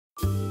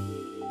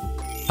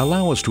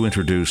Allow us to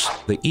introduce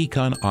the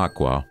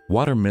EconAqua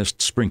water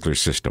mist sprinkler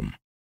system.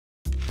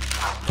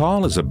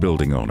 Paul is a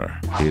building owner.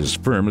 His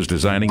firm is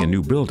designing a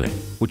new building,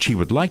 which he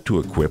would like to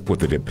equip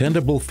with a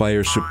dependable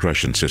fire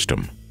suppression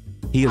system.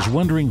 He is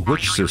wondering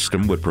which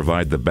system would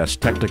provide the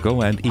best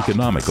technical and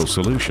economical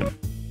solution.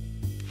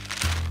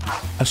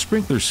 A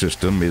sprinkler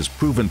system is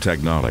proven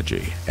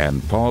technology,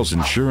 and Paul's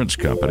insurance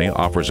company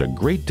offers a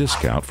great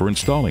discount for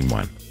installing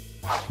one.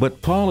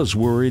 But Paul is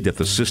worried that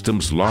the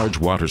system's large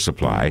water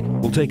supply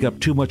will take up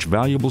too much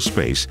valuable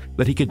space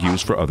that he could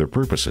use for other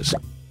purposes.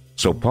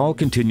 So Paul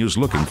continues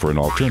looking for an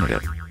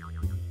alternative.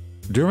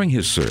 During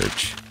his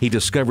search, he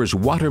discovers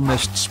water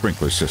mist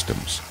sprinkler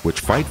systems,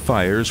 which fight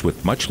fires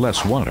with much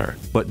less water,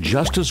 but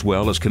just as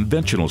well as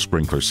conventional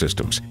sprinkler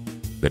systems.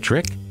 The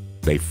trick?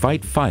 They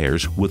fight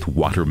fires with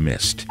water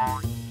mist.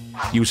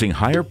 Using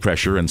higher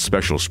pressure and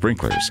special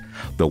sprinklers,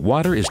 the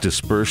water is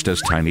dispersed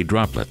as tiny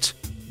droplets.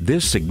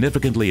 This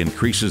significantly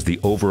increases the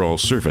overall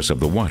surface of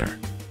the water.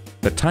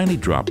 The tiny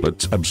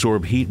droplets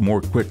absorb heat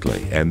more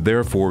quickly and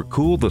therefore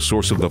cool the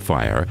source of the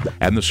fire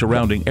and the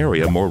surrounding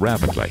area more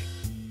rapidly.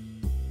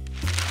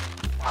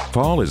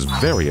 Paul is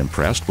very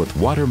impressed with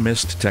water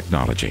mist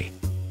technology.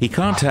 He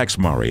contacts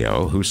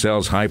Mario, who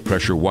sells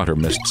high-pressure water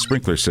mist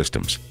sprinkler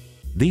systems.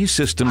 These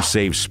systems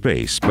save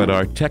space but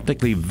are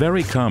technically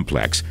very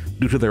complex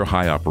due to their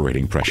high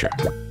operating pressure.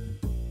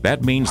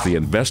 That means the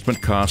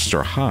investment costs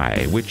are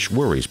high, which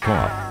worries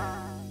Paul.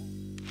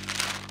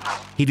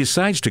 He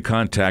decides to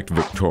contact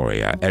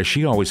Victoria, as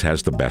she always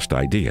has the best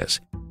ideas.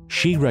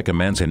 She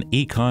recommends an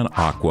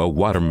EconAqua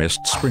water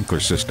mist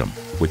sprinkler system,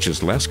 which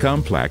is less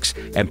complex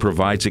and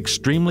provides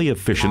extremely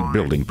efficient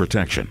building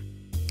protection.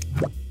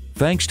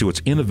 Thanks to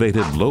its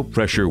innovative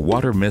low-pressure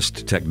water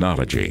mist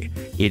technology,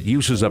 it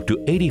uses up to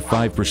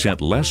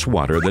 85% less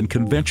water than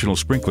conventional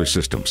sprinkler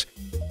systems.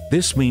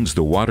 This means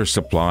the water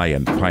supply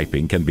and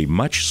piping can be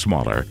much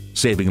smaller,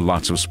 saving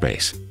lots of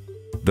space.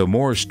 The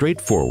more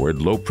straightforward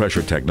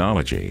low-pressure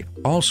technology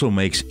also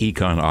makes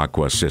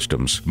EconAqua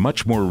systems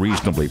much more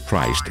reasonably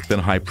priced than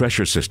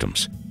high-pressure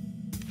systems.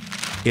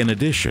 In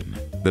addition,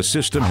 the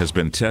system has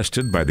been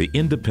tested by the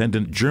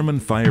independent German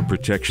fire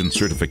protection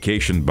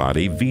certification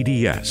body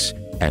VDS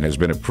and has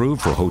been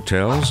approved for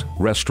hotels,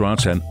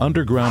 restaurants, and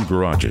underground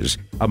garages,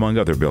 among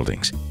other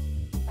buildings.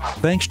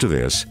 Thanks to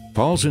this,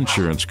 Paul's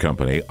insurance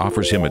company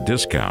offers him a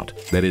discount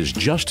that is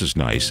just as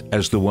nice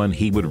as the one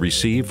he would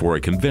receive for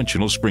a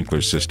conventional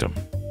sprinkler system.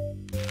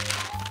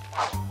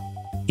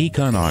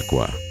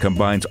 EconAqua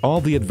combines all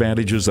the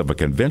advantages of a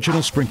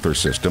conventional sprinkler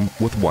system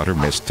with water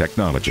mist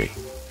technology.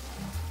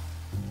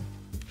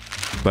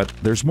 But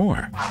there's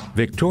more.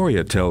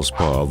 Victoria tells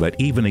Paul that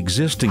even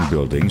existing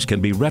buildings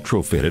can be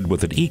retrofitted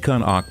with an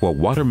EconAqua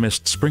water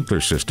mist sprinkler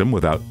system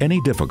without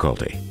any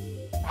difficulty.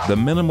 The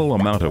minimal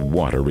amount of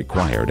water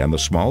required and the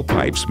small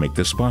pipes make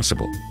this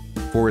possible.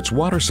 For its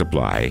water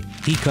supply,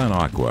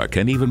 EconAqua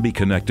can even be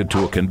connected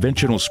to a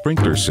conventional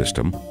sprinkler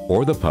system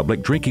or the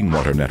public drinking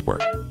water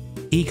network.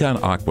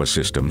 EconAqua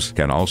systems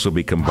can also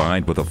be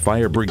combined with a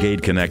fire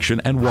brigade connection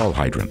and wall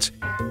hydrants.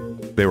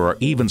 There are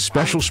even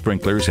special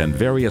sprinklers and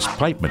various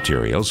pipe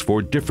materials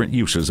for different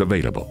uses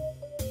available.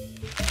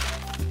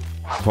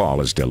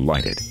 Paul is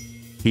delighted.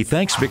 He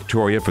thanks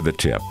Victoria for the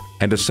tip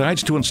and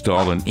decides to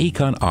install an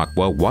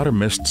EconAqua water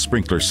mist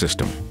sprinkler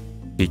system.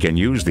 He can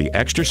use the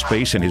extra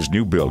space in his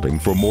new building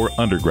for more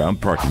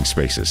underground parking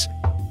spaces.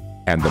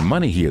 And the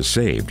money he has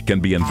saved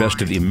can be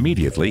invested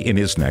immediately in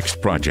his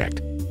next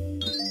project.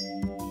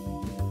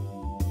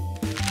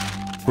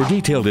 For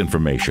detailed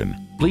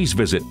information, please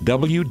visit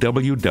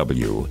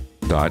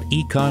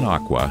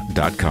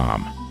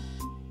www.econaqua.com.